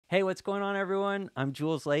Hey, what's going on, everyone? I'm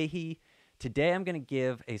Jules Leyhe. Today I'm going to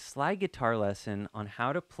give a slide guitar lesson on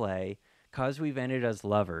how to play "'Cause We've Ended as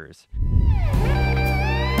Lovers."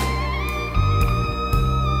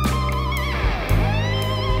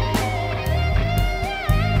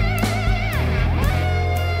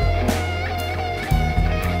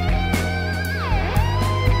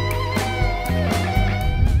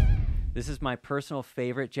 This is my personal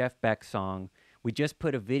favorite Jeff Beck song. We just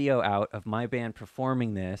put a video out of my band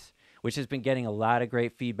performing this, which has been getting a lot of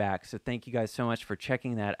great feedback, so thank you guys so much for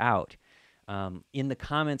checking that out. In the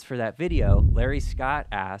comments for that video, Larry Scott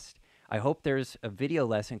asked, I hope there's a video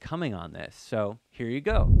lesson coming on this, so here you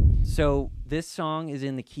go. So this song is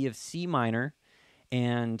in the key of C minor,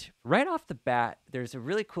 and right off the bat, there's a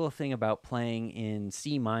really cool thing about playing in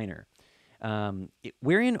C minor.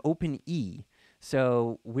 We're in open E,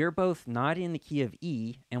 so we're both not in the key of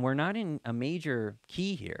E, and we're not in a major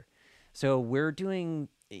key here. So we're doing,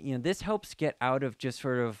 this helps get out of just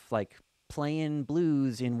sort of like playing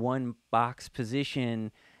blues in one box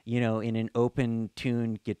position, in an open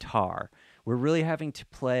tuned guitar. We're really having to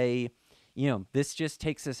play, this just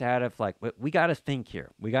takes us out of like, we got to think here.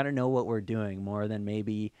 We got to know what we're doing more than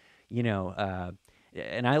maybe,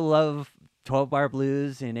 and I love 12-bar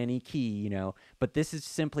blues in any key, but this is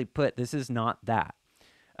simply put, this is not that.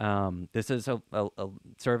 This is a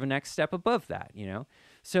sort of a next step above that,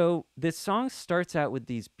 So this song starts out with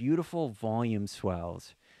these beautiful volume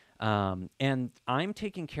swells, and I'm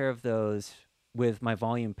taking care of those with my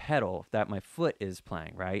volume pedal that my foot is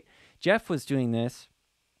playing, right? Jeff was doing this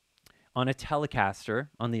on a Telecaster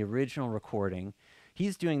on the original recording.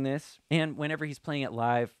 He's doing this, and whenever he's playing it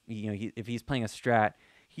live, if he's playing a Strat,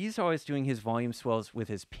 he's always doing his volume swells with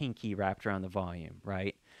his pinky wrapped around the volume,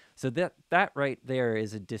 right? So that right there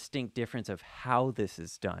is a distinct difference of how this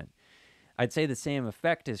is done. I'd say the same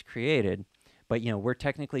effect is created, but we're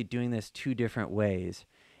technically doing this two different ways.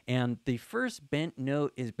 And the first bent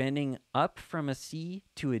note is bending up from a C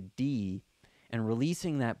to a D and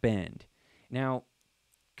releasing that bend. Now,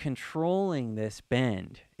 controlling this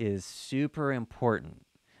bend is super important.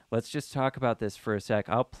 Let's just talk about this for a sec.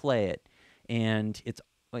 I'll play it, and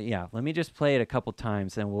let me just play it a couple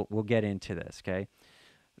times, and we'll get into this, okay?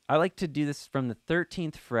 I like to do this from the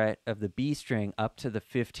 13th fret of the B string up to the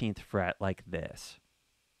 15th fret like this.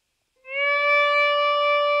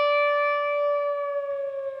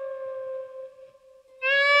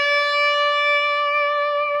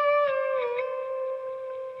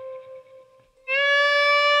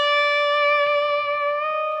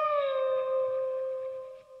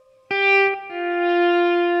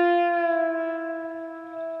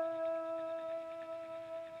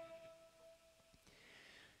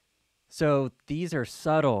 So these are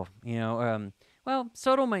subtle, well,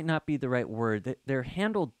 subtle might not be the right word. They're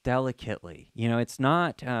handled delicately. It's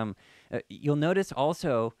not, you'll notice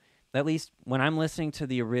also, at least when I'm listening to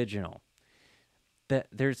the original, that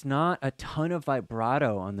there's not a ton of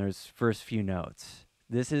vibrato on those first few notes.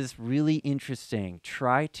 This is really interesting.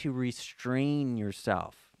 Try to restrain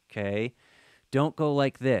yourself, okay? Don't go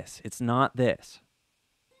like this. It's not this.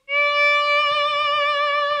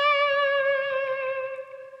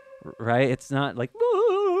 Right? It's not like,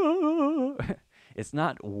 it's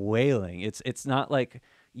not wailing. It's not like,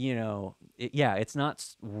 it's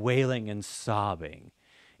not wailing and sobbing.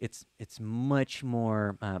 It's much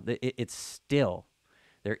more, it's still.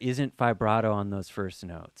 There isn't vibrato on those first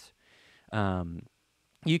notes.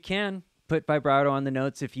 You can put vibrato on the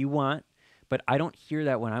notes if you want, but I don't hear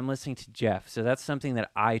that when I'm listening to Jeff. So that's something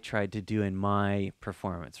that I tried to do in my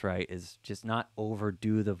performance, right? Is just not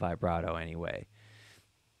overdo the vibrato anyway.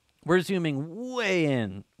 We're zooming way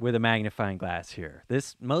in with a magnifying glass here.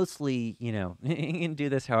 This mostly, you can do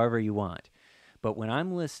this however you want. But when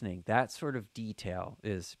I'm listening, that sort of detail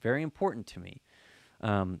is very important to me.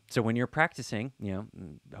 So when you're practicing,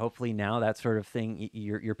 hopefully now that sort of thing,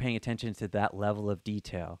 you're paying attention to that level of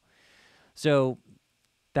detail. So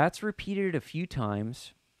that's repeated a few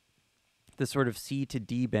times, the sort of C to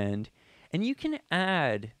D bend. And you can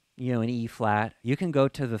add, an E flat. You can go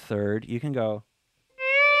to the third. You can go.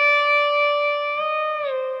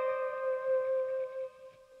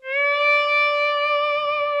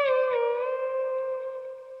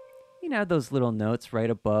 Add those little notes right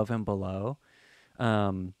above and below.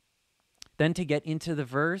 Then to get into the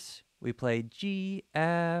verse, we play G,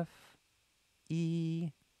 F, E,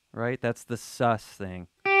 right? That's the sus thing.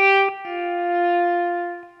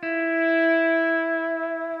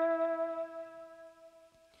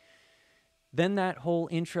 Then that whole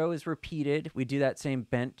intro is repeated. We do that same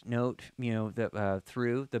bent note,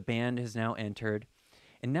 through. The band has now entered.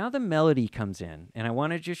 And now the melody comes in. And I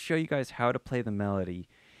want to just show you guys how to play the melody.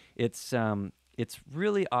 it's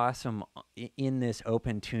really awesome in this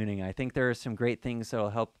open tuning. I think there are some great things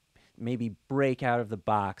that'll help maybe break out of the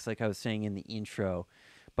box, like I was saying in the intro.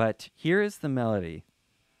 But here is the melody.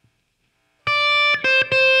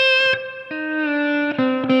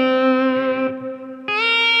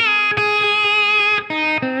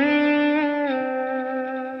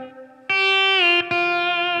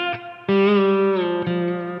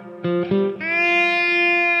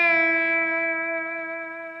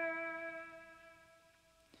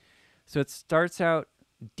 So it starts out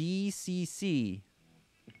D, C, C.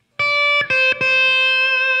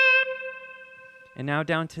 And now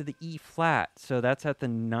down to the E flat. So that's at the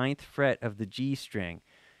 9th fret of the G string,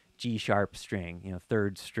 G sharp string, you know,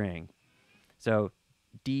 3rd string. So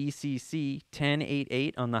D, C, C, 10, 8,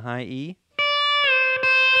 8 on the high E.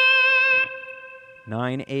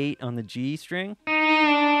 9, 8 on the G string.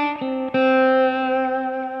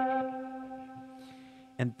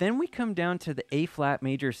 And then we come down to the A flat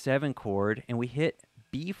major 7 chord, and we hit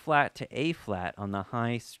B flat to A flat on the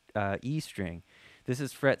high E string. This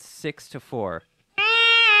is fret 6 to 4.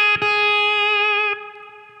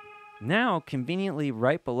 Now, conveniently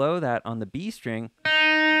right below that on the B string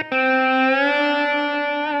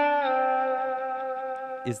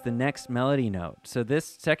is the next melody note. So this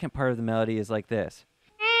second part of the melody is like this.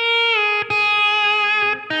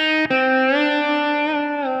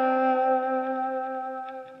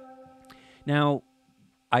 Now,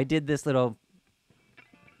 I did this little,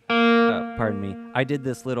 pardon me, I did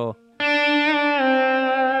this little,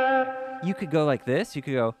 you could go like this, you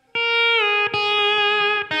could go,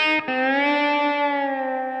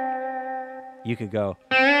 you could go,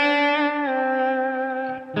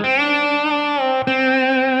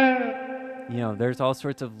 you know, there's all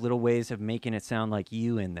sorts of little ways of making it sound like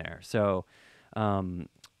you in there. So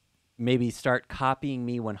maybe start copying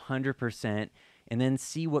me 100%. And then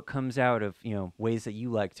see what comes out of, you know, ways that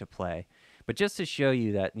you like to play. But just to show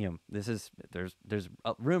you that, you know, there's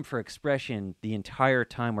room for expression the entire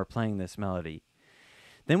time we're playing this melody.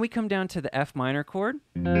 Then we come down to the F minor chord.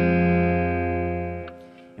 And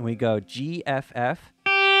we go G, F, F.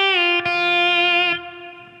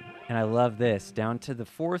 And I love this. Down to the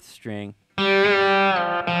 4th string.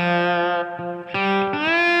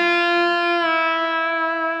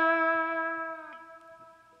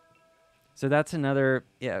 So that's another,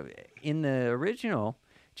 yeah, in the original,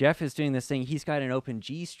 Jeff is doing this thing. He's got an open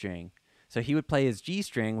G string. So he would play his G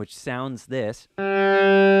string, which sounds this.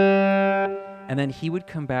 And then he would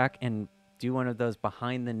come back and do one of those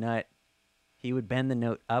behind the nut. He would bend the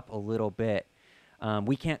note up a little bit.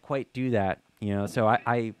 We can't quite do that, you know, so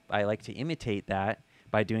I like to imitate that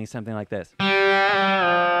by doing something like this.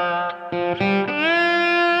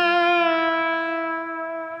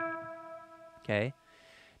 Okay.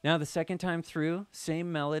 Now, the second time through,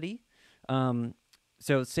 same melody,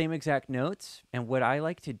 so same exact notes, and what I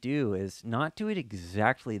like to do is not do it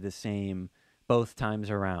exactly the same both times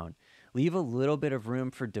around. Leave a little bit of room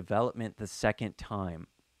for development the second time.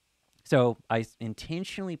 So I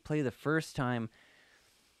intentionally play the first time,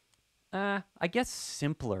 I guess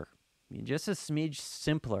simpler, just a smidge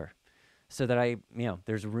simpler, so that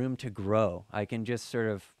there's room to grow. I can just sort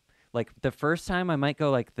of, like the first time I might go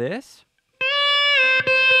like this.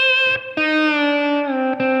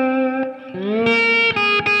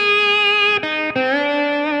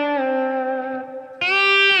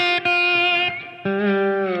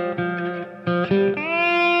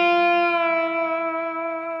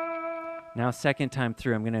 Now, second time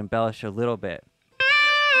through, I'm going to embellish a little bit.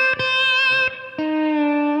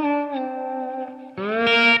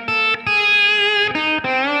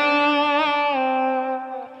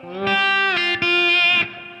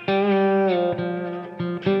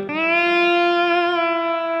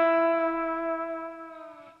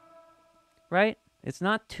 Right? It's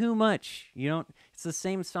not too much. It's the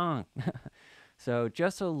same song. So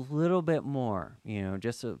just a little bit more,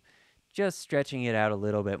 just stretching it out a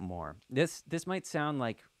little bit more. This might sound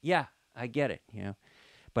like, yeah, I get it,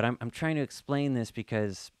 but I'm trying to explain this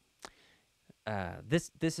because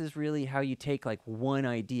this is really how you take like one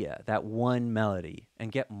idea, that one melody,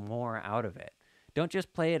 and get more out of it. Don't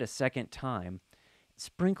just play it a second time.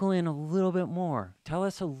 Sprinkle in a little bit more. Tell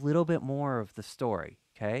us a little bit more of the story,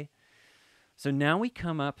 okay? So now we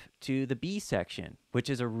come up to the B section,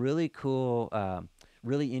 which is a really cool,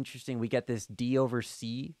 really interesting. We get this D over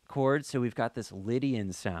C chord, so we've got this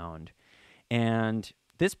Lydian sound. And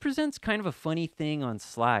this presents kind of a funny thing on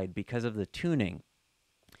slide because of the tuning.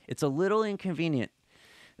 It's a little inconvenient.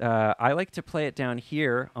 I like to play it down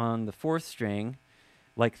here on the 4th string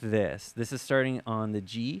like this. This is starting on the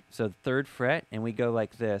G, so the 3rd fret, and we go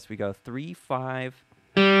like this. We go 3, 5,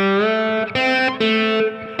 4,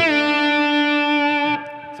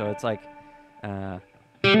 So it's like, uh,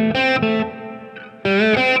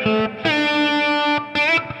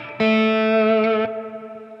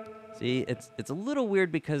 see, it's a little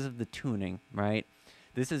weird because of the tuning, right?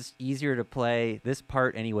 This is easier to play. This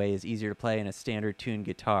part, anyway, is easier to play in a standard tuned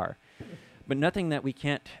guitar. But nothing that we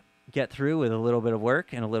can't get through with a little bit of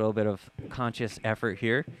work and a little bit of conscious effort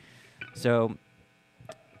here. So,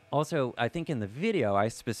 also, I think in the video, I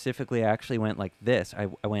specifically actually went like this. I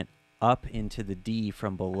went up into the D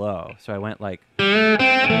from below. So I went like...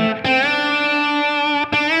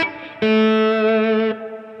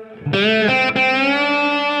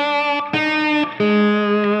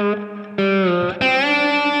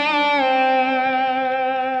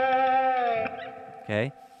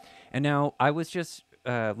 Okay, and now I was just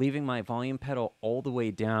leaving my volume pedal all the way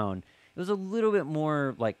down. It was a little bit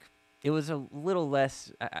more like, it was a little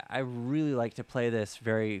less, I really like to play this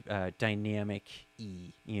very dynamic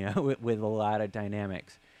E, you know, with a lot of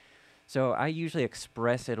dynamics. So I usually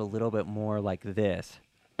express it a little bit more like this.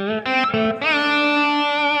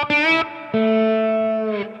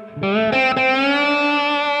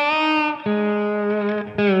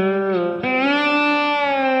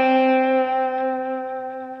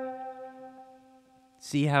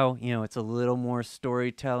 See how, you know, it's a little more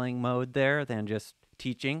storytelling mode there than just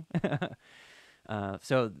teaching.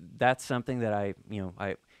 So that's something that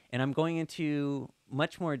and I'm going into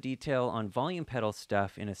much more detail on volume pedal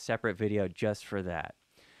stuff in a separate video just for that.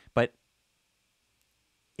 But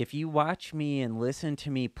if you watch me and listen to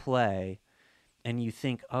me play and you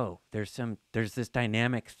think, oh, there's this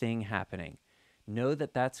dynamic thing happening, know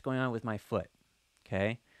that that's going on with my foot.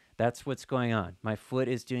 Okay? That's what's going on. My foot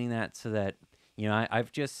is doing that so that, you know,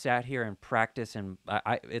 I've just sat here and practiced, and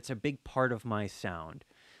it's a big part of my sound.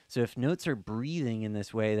 So if notes are breathing in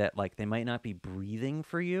this way that, like, they might not be breathing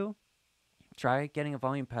for you, try getting a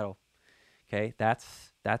volume pedal. Okay,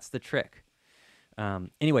 that's the trick.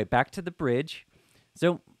 Anyway, back to the bridge.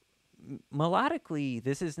 So melodically,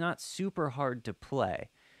 this is not super hard to play.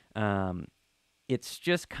 It's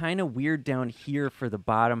just kind of weird down here for the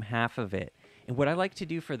bottom half of it. And what I like to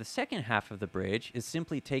do for the second half of the bridge is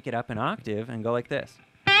simply take it up an octave and go like this.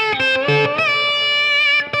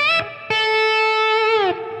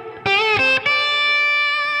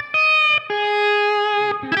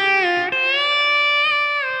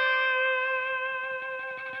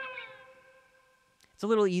 It's a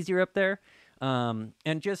little easier up there. And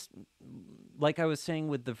just like I was saying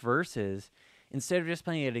with the verses, instead of just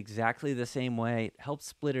playing it exactly the same way, it helps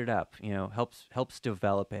split it up, you know, helps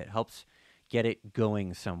develop it, helps get it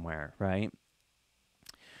going somewhere, right?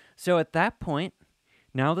 So at that point,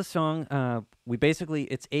 now the song,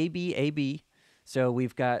 it's A, B, A, B. So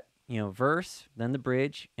we've got, you know, verse, then the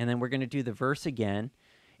bridge, and then we're going to do the verse again.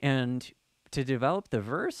 And to develop the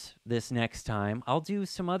verse this next time, I'll do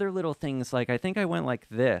some other little things. Like, I think I went like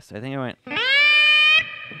this. I think I went...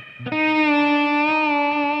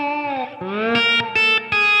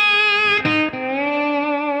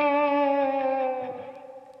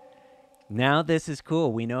 Now this is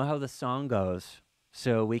cool. We know how the song goes.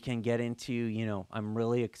 So we can get into, you know, I'm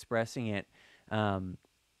really expressing it. The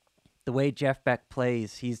way Jeff Beck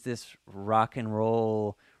plays, he's this rock and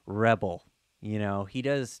roll rebel. You know,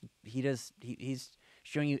 he's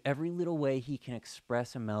showing you every little way he can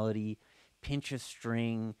express a melody, pinch a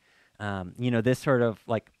string, you know, this sort of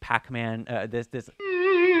like Pac-Man, this.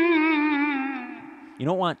 You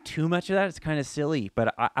don't want too much of that. It's kind of silly,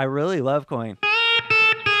 but I really love going.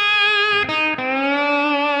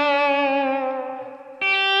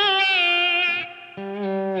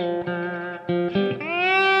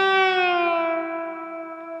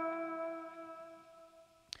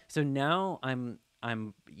 So now I'm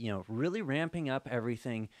you know, really ramping up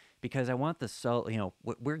everything because I want the soul, you know,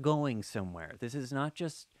 we're going somewhere. This is not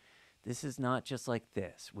just like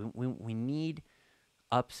this. We need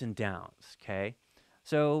ups and downs, okay?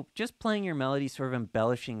 So just playing your melody, sort of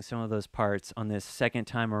embellishing some of those parts on this second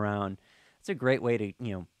time around, it's a great way to,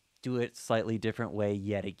 you know, do it slightly different way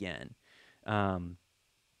yet again.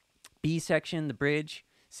 B section, the bridge,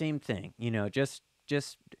 same thing. You know, just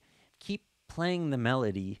keep playing the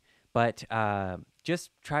melody, but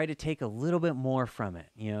just try to take a little bit more from it.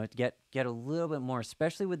 You know, get a little bit more,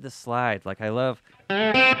 especially with the slide. Like I love.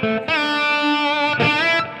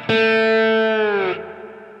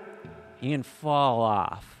 You can fall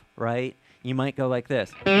off, right? You might go like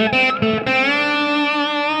this.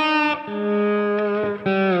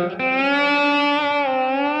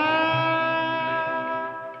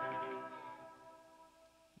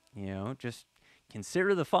 You know, just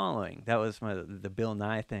consider the following. That was the Bill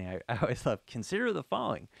Nye thing. I always love, consider the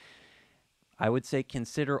following. I would say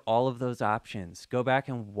consider all of those options. Go back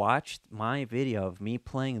and watch my video of me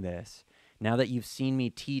playing this. Now that you've seen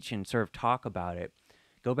me teach and sort of talk about it,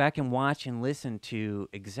 go back and watch and listen to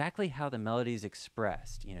exactly how the melody is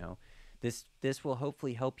expressed. You know, this will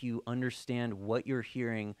hopefully help you understand what you're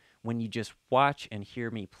hearing when you just watch and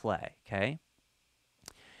hear me play, okay?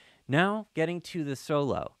 Now, getting to the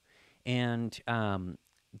solo. And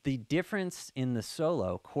the difference in the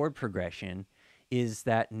solo chord progression is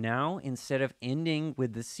that now, instead of ending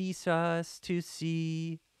with the C sus to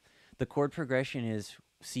C, the chord progression is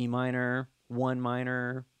C minor, 1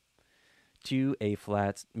 minor, to A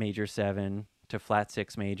flat major 7, to flat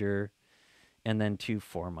 6 major, and then to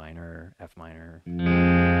 4 minor, F minor.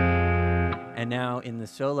 And now in the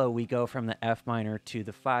solo, we go from the F minor to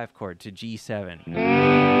the 5 chord, to G7.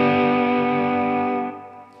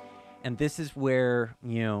 And this is where,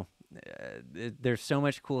 you know, there's so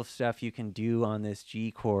much cool stuff you can do on this G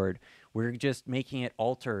chord. We're just making it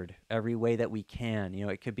altered every way that we can. You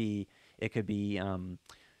know, it could be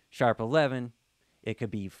sharp 11, it could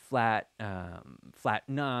be flat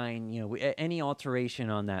 9. You know, any alteration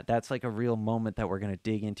on that. That's like a real moment that we're going to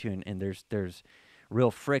dig into, and there's real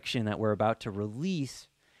friction that we're about to release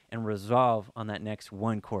and resolve on that next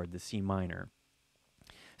 1 chord, the C minor.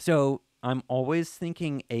 So I'm always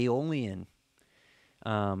thinking Aeolian.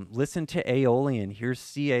 Listen to Aeolian. Here's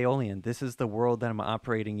C Aeolian. This is the world that I'm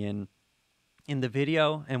operating in the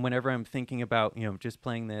video. And whenever I'm thinking about, you know, just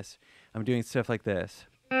playing this, I'm doing stuff like this.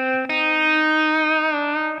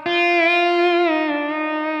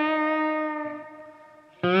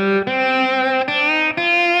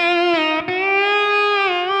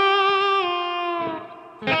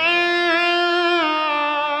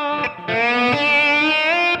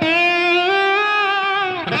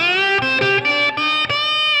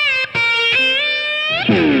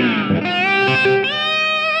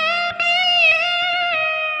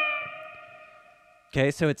 Okay,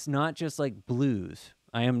 so it's not just like blues.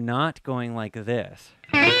 I am not going like this.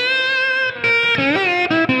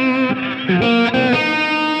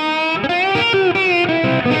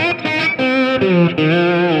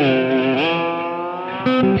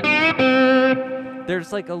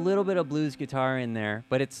 There's like a little bit of blues guitar in there,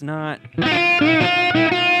 but it's not.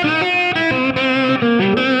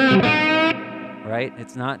 Right?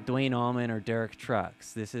 It's not Duane Allman or Derek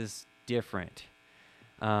Trucks. This is different.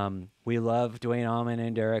 We love Duane Allman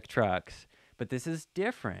and Derek Trucks, but this is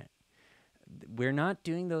different. We're not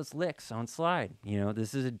doing those licks on slide. You know,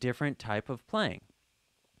 this is a different type of playing.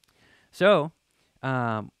 So,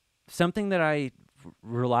 something that I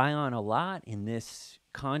rely on a lot in this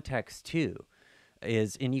context too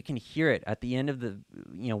is, and you can hear it at the end of the,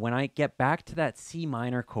 you know, when I get back to that C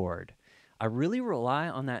minor chord, I really rely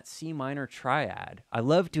on that C minor triad. I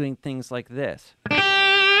love doing things like this.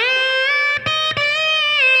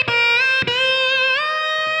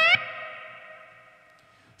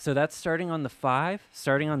 So that's starting on the 5,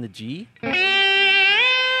 starting on the G.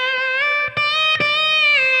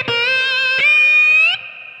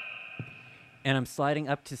 And I'm sliding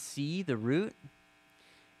up to C, the root,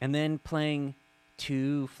 and then playing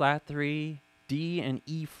 2, flat 3, D, and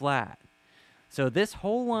E flat. So this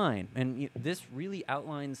whole line, and this really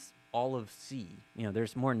outlines all of C. You know,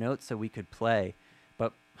 there's more notes that we could play,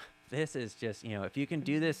 but this is just, you know, if you can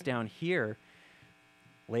do this down here,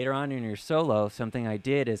 later on in your solo, something I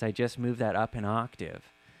did is I just moved that up an octave.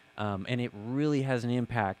 And it really has an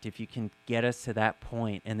impact if you can get us to that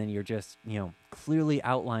point, and then you're just, you know, clearly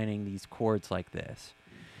outlining these chords like this.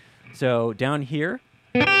 So down here.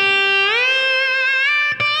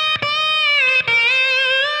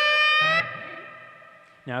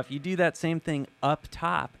 Now, if you do that same thing up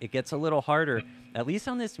top, it gets a little harder. At least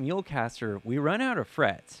on this Mulecaster, we run out of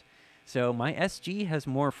frets. So my SG has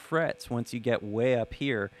more frets once you get way up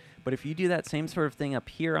here. But if you do that same sort of thing up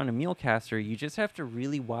here on a Mulecaster, you just have to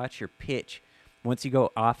really watch your pitch once you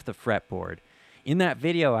go off the fretboard. In that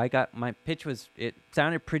video, my pitch was, it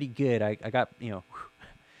sounded pretty good. I got, you know,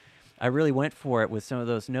 I really went for it with some of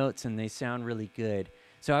those notes, and they sound really good.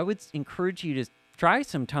 So I would encourage you to try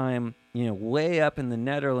sometime, you know, way up in the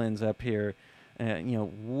Netherlands up here, you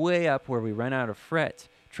know, way up where we run out of frets.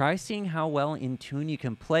 Try seeing how well in tune you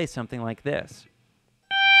can play something like this.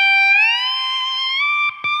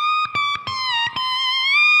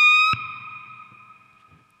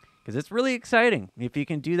 Because it's really exciting if you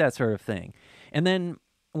can do that sort of thing. And then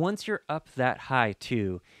once you're up that high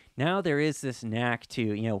too, now there is this knack to,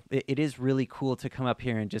 you know, it is really cool to come up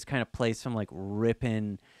here and just kind of play some like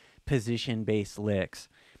ripping position-based licks.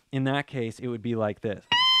 In that case, it would be like this.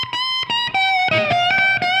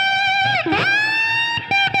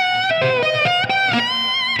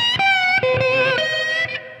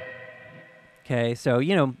 Okay, so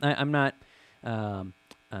I'm not. Um,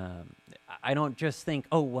 um, I don't just think,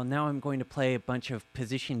 oh well, now I'm going to play a bunch of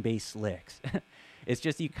position-based licks. It's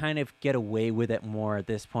just you kind of get away with it more at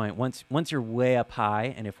this point. Once you're way up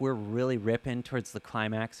high, and if we're really ripping towards the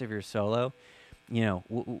climax of your solo,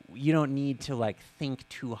 you don't need to like think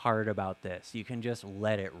too hard about this. You can just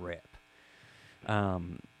let it rip.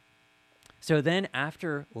 So then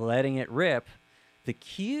after letting it rip, the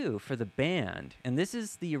cue for the band, and this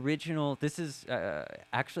is the original, this is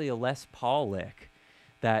actually a Les Paul lick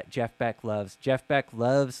that Jeff Beck loves. Jeff Beck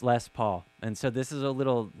loves Les Paul, and so this is a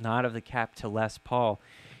little nod of the cap to Les Paul.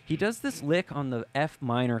 He does this lick on the F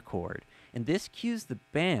minor chord, and this cues the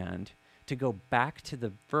band to go back to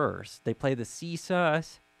the verse. They play the C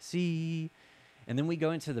sus, C, and then we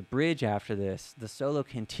go into the bridge after this. The solo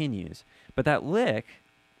continues, but that lick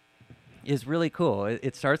is really cool.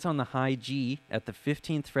 It starts on the high G at the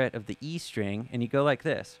 15th fret of the E string, and you go like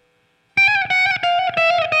this.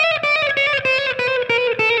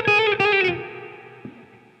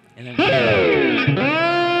 And then,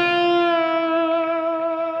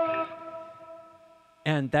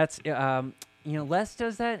 and that's Les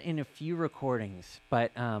does that in a few recordings,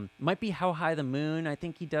 but might be How High the Moon. I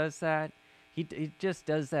think he does that. He just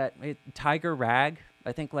does that. Tiger Rag,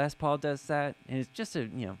 I think Les Paul does that, and it's just a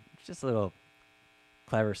just a little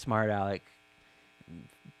clever, smart aleck,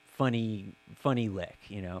 funny lick,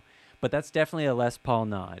 But that's definitely a Les Paul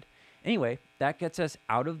nod. Anyway, that gets us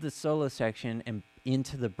out of the solo section and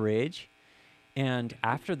into the bridge. And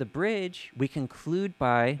after the bridge, we conclude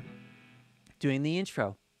by doing the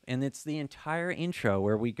intro. And it's the entire intro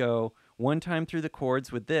where we go one time through the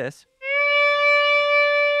chords with this.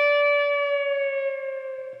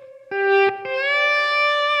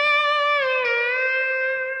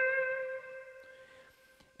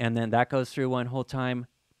 And then that goes through one whole time.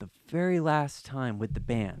 The very last time with the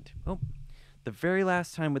band. The very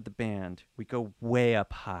last time with the band, we go way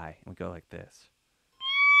up high. We go like this.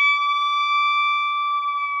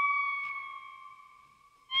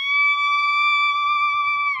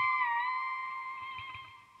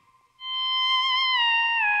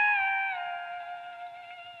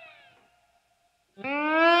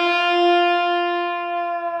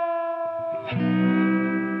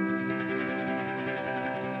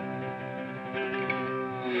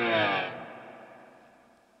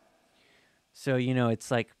 So,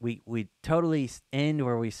 it's like we totally end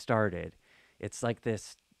where we started. It's like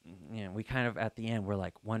this, we kind of at the end, we're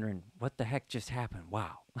like wondering what the heck just happened.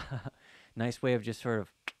 Wow. Nice way of just sort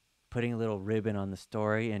of putting a little ribbon on the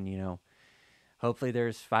story. And, hopefully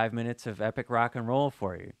there's 5 minutes of epic rock and roll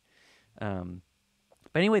for you.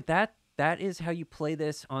 But anyway, that is how you play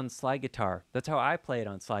this on slide guitar. That's how I play it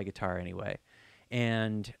on slide guitar anyway.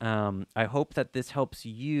 And I hope that this helps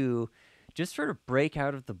you just sort of break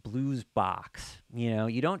out of the blues box.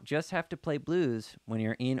 You don't just have to play blues when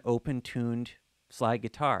you're in open-tuned slide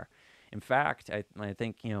guitar. In fact, I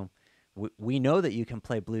think, we know that you can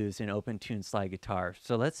play blues in open-tuned slide guitar.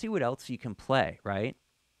 So let's see what else you can play, right?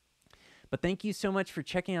 But thank you so much for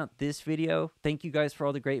checking out this video. Thank you guys for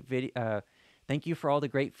all the great thank you for all the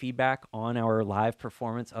great feedback on our live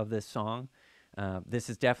performance of this song. This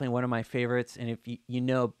is definitely one of my favorites, and if you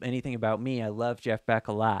know anything about me, I love Jeff Beck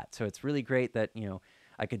a lot, so it's really great that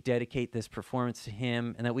I could dedicate this performance to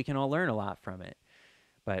him and that we can all learn a lot from it.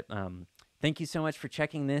 But thank you so much for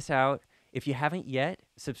checking this out. If you haven't yet,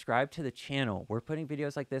 subscribe to the channel. We're putting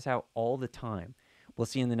videos like this out all the time. We'll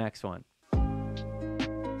see you in the next one.